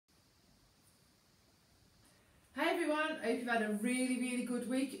everyone. I hope you've had a really good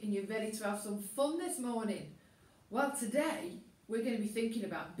week and you're ready to have some fun this morning. Well, today we're going to be thinking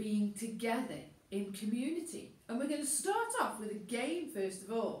about being together in community, and we're going to start off with a game first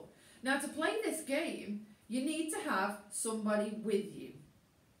of all. Now, to play this game you need to have somebody with you.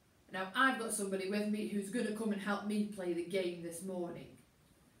 Now, I've got somebody with me who's going to come and help me play the game this morning.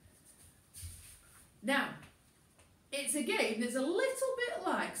 Now, it's a game that's a little bit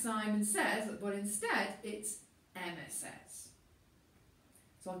like Simon Says, but instead it's Emma Says.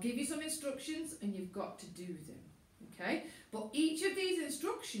 So I'll give you some instructions and you've got to do them, okay? But each of these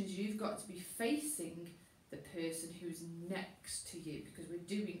instructions you've got to be facing the person who's next to you, because we're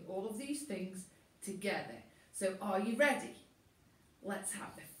doing all of these things together. So are you ready? Let's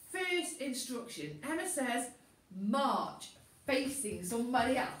have the first instruction. Emma says, march, facing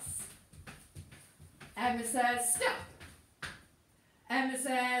somebody else. Emma says, stop. Emma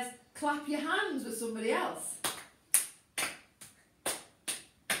says, clap your hands with somebody else.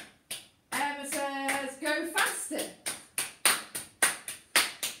 Emma says, go faster.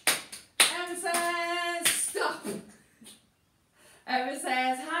 Emma says, stop. Emma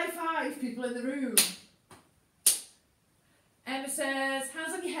says, high five people in the room. Emma says,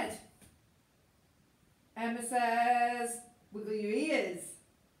 hands on your head. Emma says, wiggle your ears.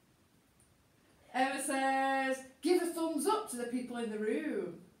 Emma says, give a thumbs up to the people in the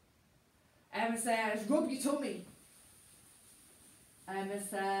room. Emma says, rub your tummy. Emma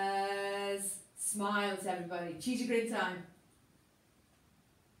says, smile to everybody. Cheesy grin time.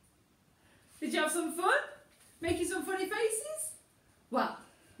 Did you have some fun? Making some funny faces? Well,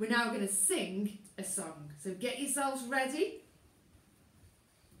 we're now going to sing a song. So get yourselves ready.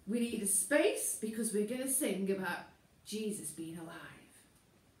 We need a space because we're going to sing about Jesus being alive.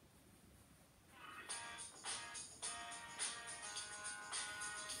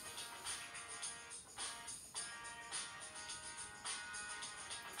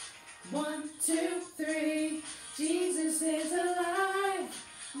 One, two, three, Jesus is alive.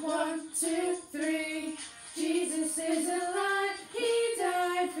 One, two, three, Jesus is alive. He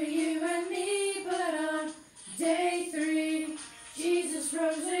died for you and me, but on day 3, Jesus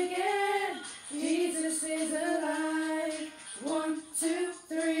rose again. Jesus is alive. 1, 2,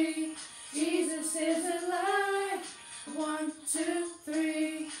 3, Jesus is alive. 1, 2,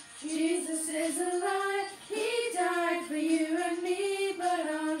 3, Jesus is alive. He died for you and me, but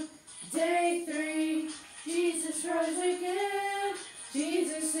on day 3, Jesus rose again.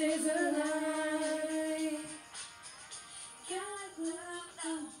 Jesus is alive.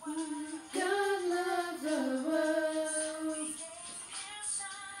 God loved the world,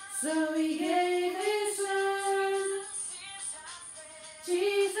 so He gave His Son.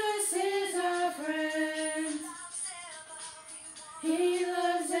 Jesus is our friend. He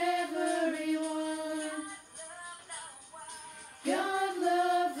loves everyone. God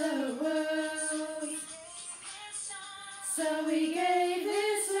loved the world, so He gave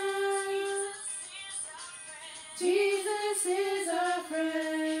His Son. Jesus is our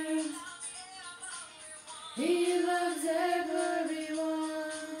friend. He loves everyone.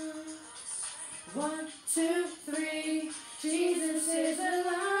 1, 2, 3, Jesus is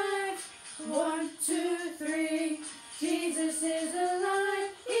alive. 1, 2, 3, Jesus is alive.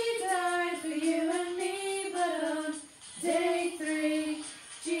 He died for you and me, but on day 3,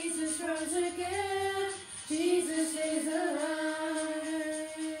 Jesus rose again. Jesus is alive.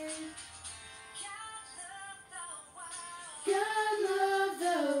 God loved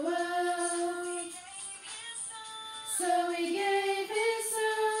the world, so He gave His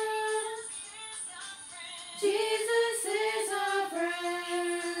Son. Jesus is our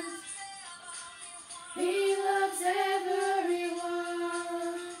friend. He loves everyone.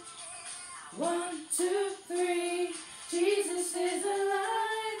 1, 2, 3, Jesus is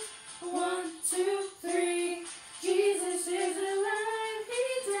alive. 1, 2, 3, Jesus is alive. He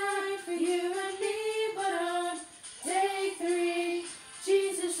died for you and me, but on day 3,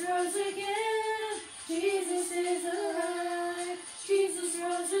 Jesus rose again. Jesus is alive. Jesus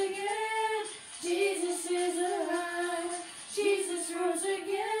rose again. Jesus is alive. Jesus rose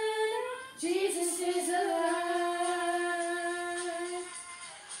again. Jesus is alive.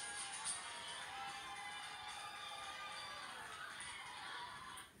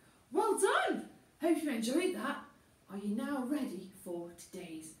 Well done! Hope you enjoyed that. Are you now ready for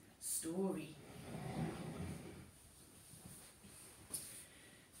today's story?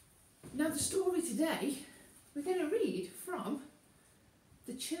 Now, the story today, we're going to read from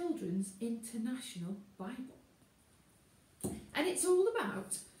the Children's International Bible. And it's all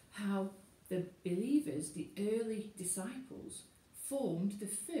about how the believers, the early disciples, formed the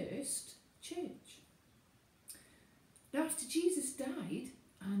first church. Now, after Jesus died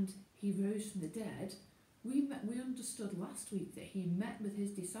and he rose from the dead, we understood last week that he met with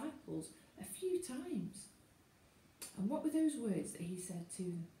his disciples a few times. And what were those words that he said to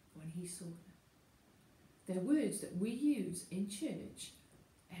them when he saw them? They're words that we use in church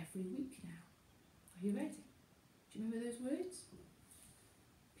every week now. Are you ready? Do you remember those words?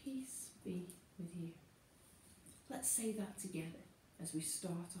 Peace be with you. Let's say that together as we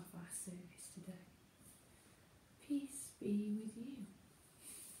start off our service today. Peace be with you.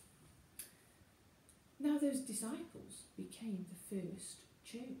 Now those disciples became the first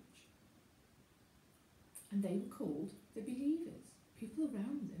church. And they were called the believers. People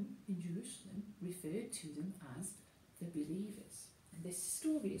around them in Jerusalem referred to them as the believers. And this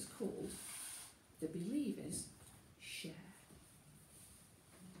story is called The Believers Share.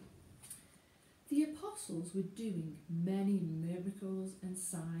 The apostles were doing many miracles and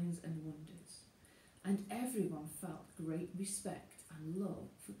signs and wonders, and everyone felt great respect and love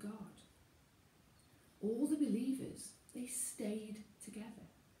for God. All the believers, they stayed together.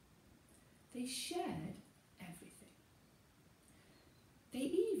 They shared everything. They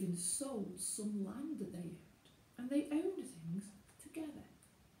even sold some land that they owned, and they owned things together.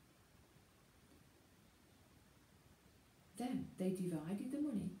 Then they divided the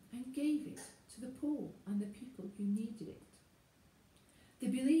money and gave it to the poor and the people who needed it. The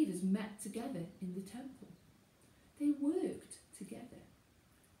believers met together in the temple. They worked together.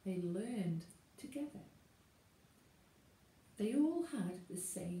 They learned together. They all had the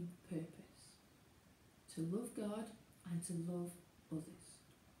same purpose: to love God and to love others.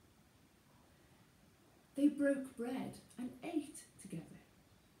 They broke bread and ate together.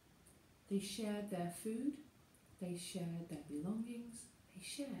 They shared their food, they shared their belongings, they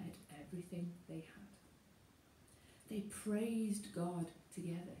shared everything they had. They praised God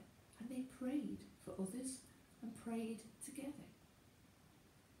together, and they prayed for others and prayed together.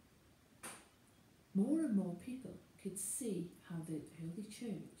 More and more people could see how the early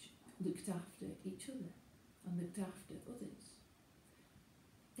church looked after each other and looked after others.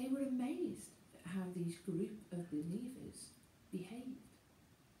 They were amazed at how these group of believers behaved.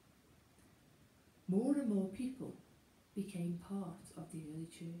 More and more people became part of the early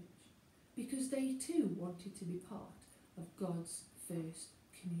church because they too wanted to be part of God's first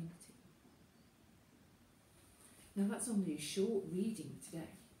community. Now that's only a short reading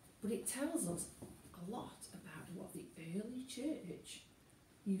today, but it tells us a lot about what the early church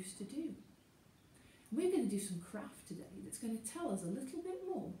used to do. We're going to do some craft today that's going to tell us a little bit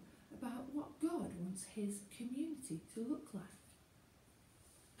more about what God wants his community to look like.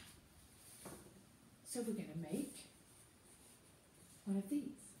 So we're going to make one of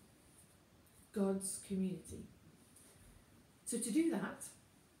these, God's community. So to do that,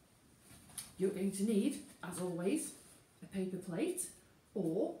 you're going to need, as always, a paper plate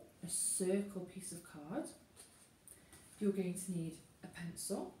or a circle piece of card. You're going to need a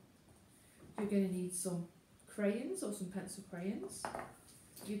pencil. You're going to need some crayons or some pencil crayons.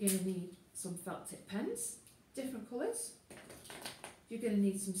 You're going to need some felt tip pens, different colours. You're going to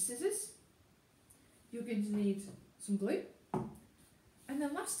need some scissors. You're going to need some glue. And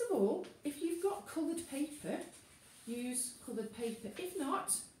then last of all, if you've got coloured paper, use coloured paper. If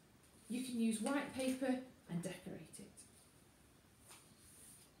not, you can use white paper and decorate it.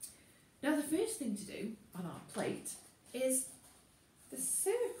 Now the first thing to do on our plate is the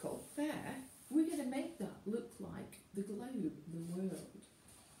circle there. We're going to make that look like the globe, the world.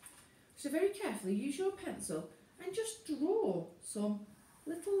 So very carefully use your pencil and just draw some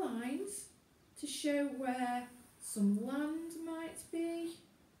little lines to show where some land might be.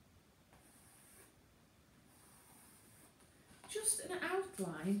 Just an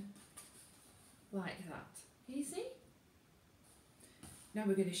outline like that. Can you see? Now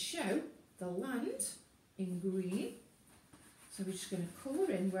we're going to show the land in green. So we're just going to colour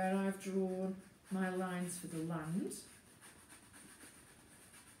in where I've drawn my lines for the land.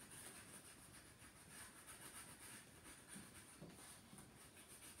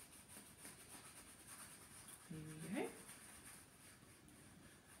 Here we go.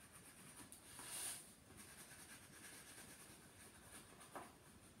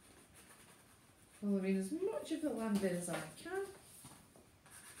 Colouring as much of the land in as I can.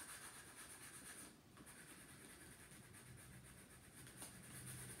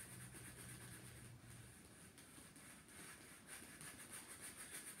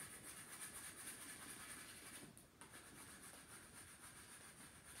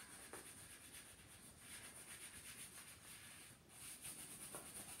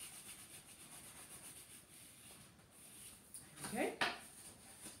 Okay,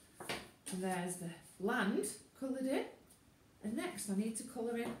 and there's the land coloured in. And next I need to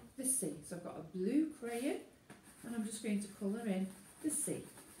colour in the sea. So I've got a blue crayon and I'm just going to colour in the sea.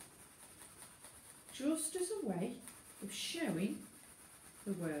 Just as a way of showing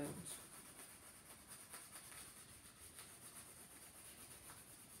the world.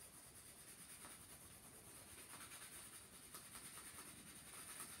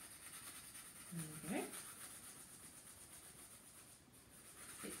 There we go.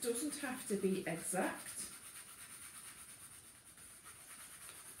 It doesn't have to be exact.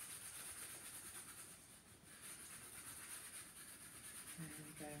 There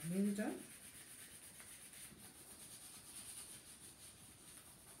we go, nearly done.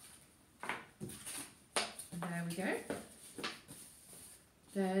 And there we go.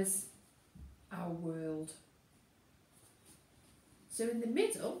 There's our world. So in the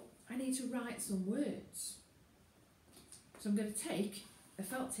middle, I need to write some words. So I'm going to take a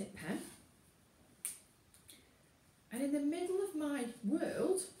felt tip pen, and in the middle of my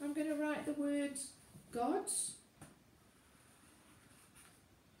world, I'm going to write the words God's,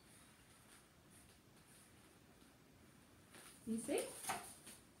 you see,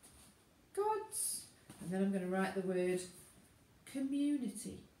 God's, and then I'm going to write the word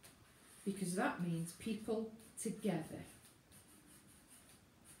community, because that means people together.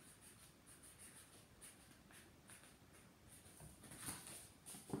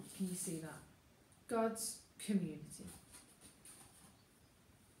 Can you see that? God's community.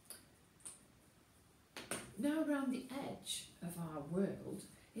 Now around the edge of our world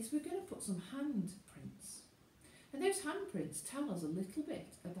is we're going to put some handprints. And those handprints tell us a little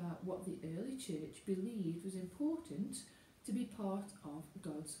bit about what the early church believed was important to be part of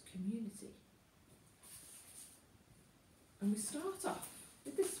God's community. And we start off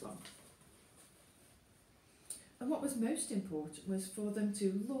with this one. And what was most important was for them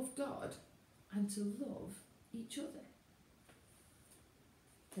to love God and to love each other.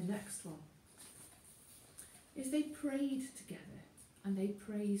 The next one is they prayed together and they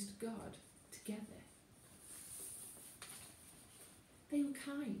praised God together. They were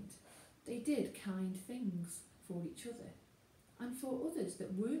kind. They did kind things for each other and for others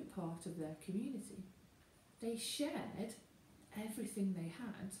that weren't part of their community. They shared everything they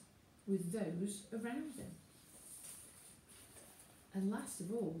had with those around them. And last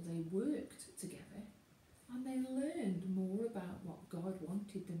of all, they worked together and they learned more about what God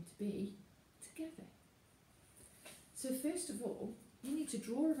wanted them to be together. So first of all, you need to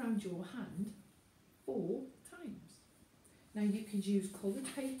draw around your hand 4 times. Now you could use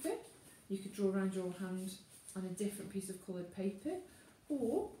coloured paper, you could draw around your hand on a different piece of coloured paper,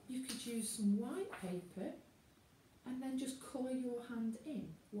 or you could use some white paper and then just colour your hand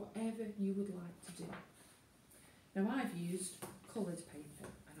in, whatever you would like to do. Now I've used coloured paper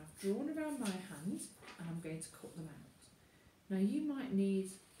and I've drawn around my hand and I'm going to cut them out. Now you might need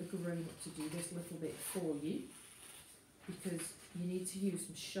a grown-up to do this a little bit for you because you need to use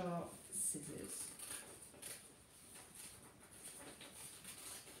some sharp scissors.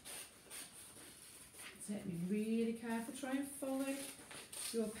 So be really careful, try and follow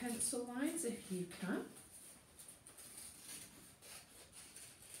your pencil lines if you can.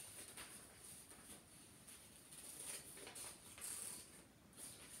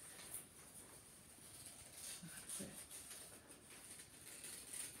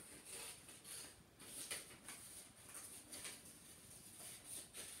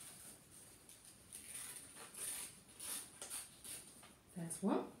 There's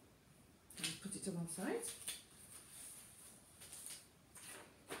one, and put it to one side.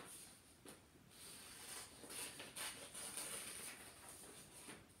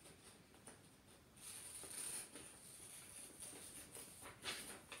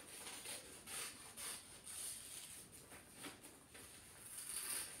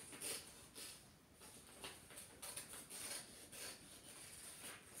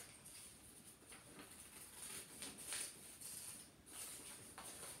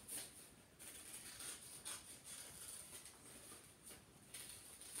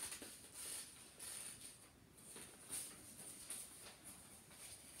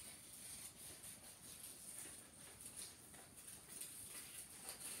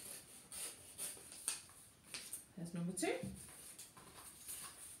 There's number 2.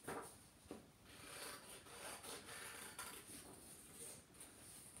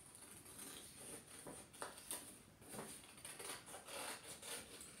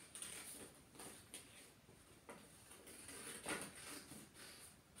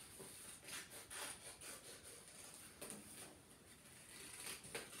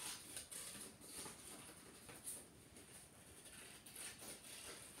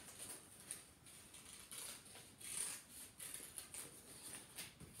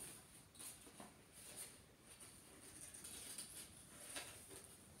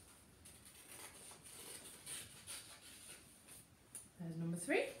 There's number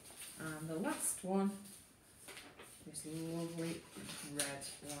 3. And the last one, this lovely red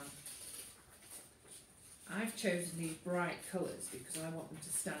one. I've chosen these bright colours because I want them to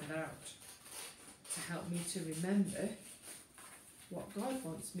stand out, to help me to remember what God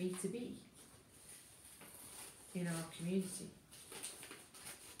wants me to be in our community.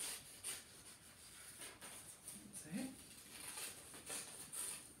 That's it.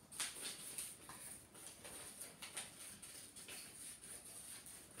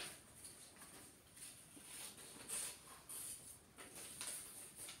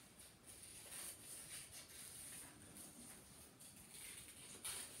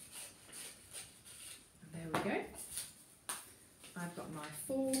 And there we go. I've got my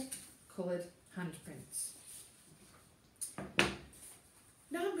 4 coloured handprints.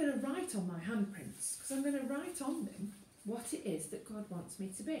 Now I'm going to write on my handprints, because I'm going to write on them what it is that God wants me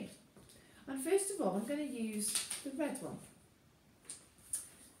to be. And first of all, I'm going to use the red one.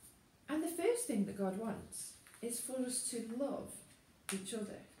 And the first thing that God wants is for us to love each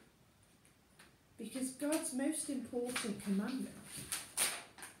other. Because God's most important commandment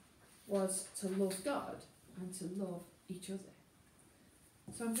was to love God and to love each other.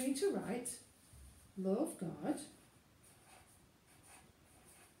 So I'm going to write, love God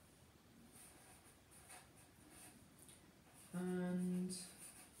and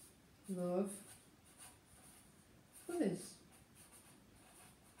love others.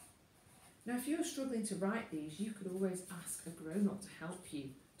 Now if you're struggling to write these, you could always ask a grown-up to help you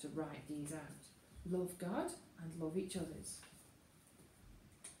to write these out. Love God and love each others.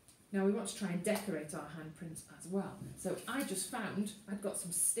 Now we want to try and decorate our handprints as well. So I just found I'd got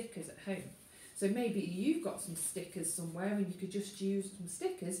some stickers at home. So maybe you've got some stickers somewhere and you could just use some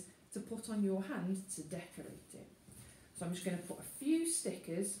stickers to put on your hand to decorate it. So I'm just going to put a few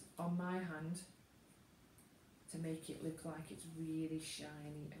stickers on my hand to make it look like it's really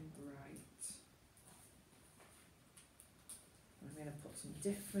shiny and bright. I'm going to put some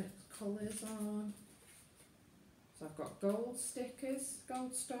different colours on. So I've got gold stickers,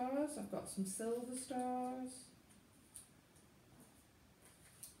 gold stars, I've got some silver stars.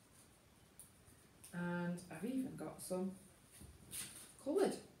 And I've even got some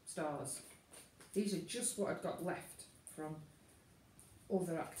coloured stars. These are just what I've got left from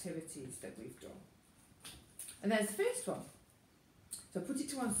other activities that we've done. And there's the first one. So put it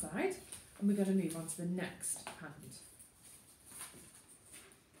to one side and we're going to move on to the next hand.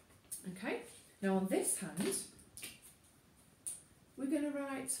 Okay, now on this hand, we're going to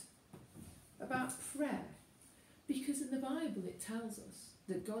write about prayer, because in the Bible it tells us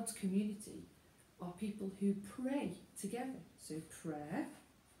that God's community are people who pray together. So prayer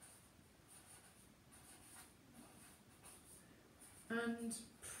and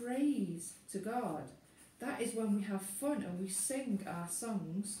praise to God. That is when we have fun and we sing our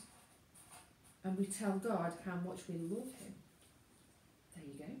songs and we tell God how much we love him. There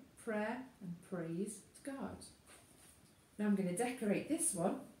you go. Prayer and praise to God. Now I'm going to decorate this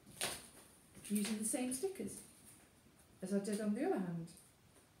one using the same stickers as I did on the other hand.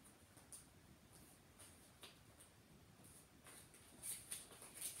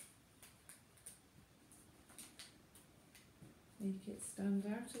 Make it stand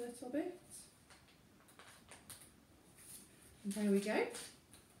out a little bit. And there we go.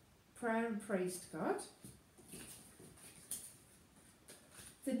 Prayer and praise to God.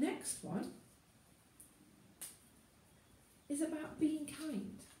 The next one is about being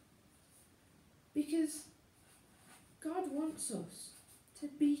kind. Because God wants us to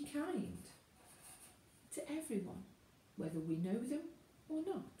be kind to everyone, whether we know them or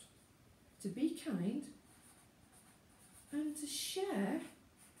not. To be kind and to share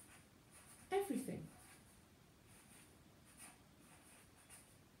everything.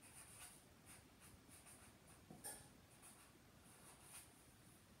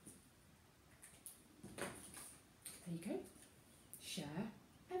 There you go. Share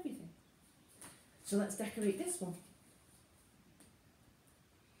everything. So let's decorate this one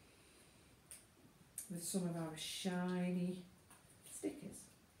with some of our shiny stickers.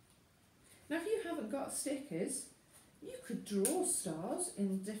 Now if you haven't got stickers, you could draw stars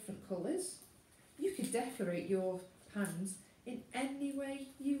in different colours. You could decorate your hands in any way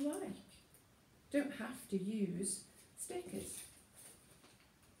you like. Don't have to use stickers.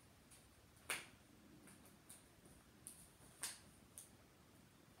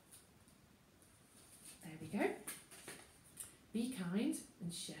 There we go. Be kind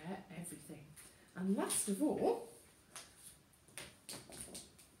and share everything. And last of all,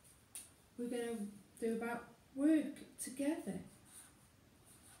 we're going to do about work together.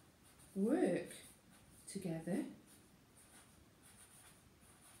 Work together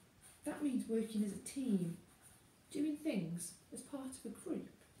that means working as a team, doing things as part of a group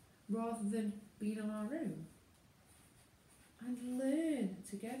rather than being on our own, and learn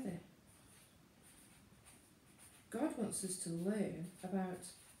together. God wants us to learn about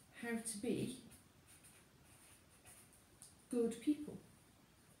how to be good people,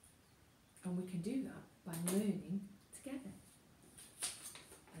 and we can do that by learning together.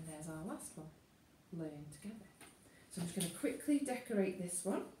 And there's our last one, learn together. So I'm just going to quickly decorate this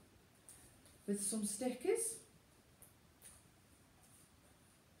one with some stickers.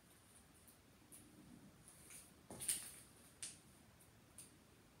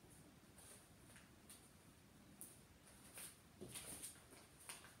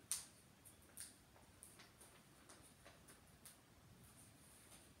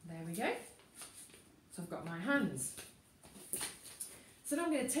 There we go. So I've got my hands. So now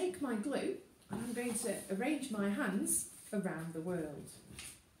I'm going to take my glue and I'm going to arrange my hands around the world.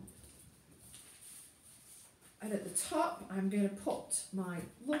 And at the top I'm going to put my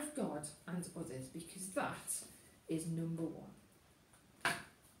love God and others, because that is number one.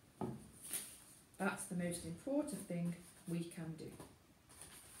 That's the most important thing we can do.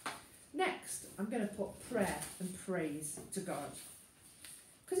 Next, I'm going to put prayer and praise to God,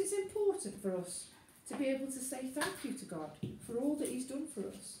 because it's important for us to be able to say thank you to God for all that He's done for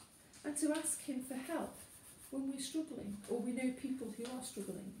us, and to ask Him for help when we're struggling or we know people who are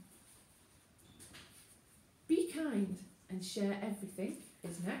struggling. Be kind and share everything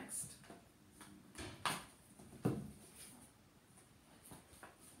is next.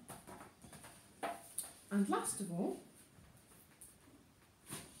 And last of all,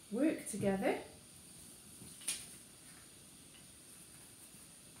 work together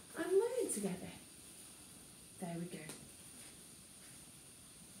and learn together. There we go.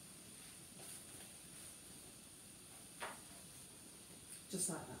 Just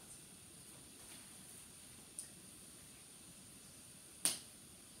like that.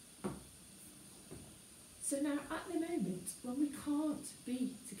 So now at the moment, when we can't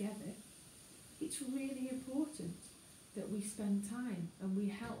be together, it's really important that we spend time and we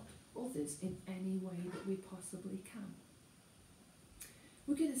help others in any way that we possibly can.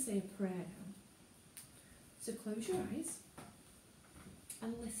 We're going to say a prayer now. So close your eyes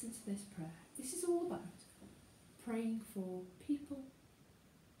and listen to this prayer. This is all about praying for people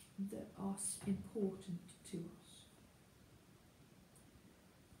that are important to us.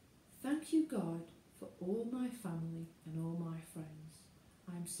 Thank you, God, for all my family and all my friends.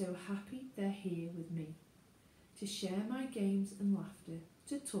 I'm so happy they're here with me to share my games and laughter,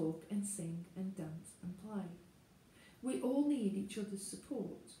 to talk and sing and dance and play. We all need each other's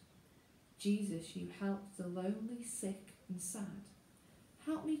support. Jesus, you help the lonely, sick and sad.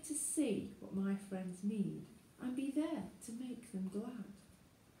 Help me to see what my friends need and be there to make them glad.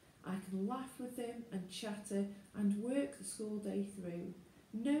 I can laugh with them and chatter and work the school day through,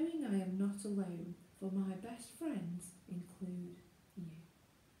 knowing I am not alone, for my best friends include you.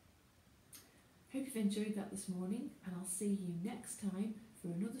 Hope you've enjoyed that this morning, and I'll see you next time for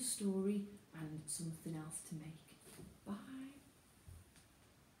another story and something else to make. Bye.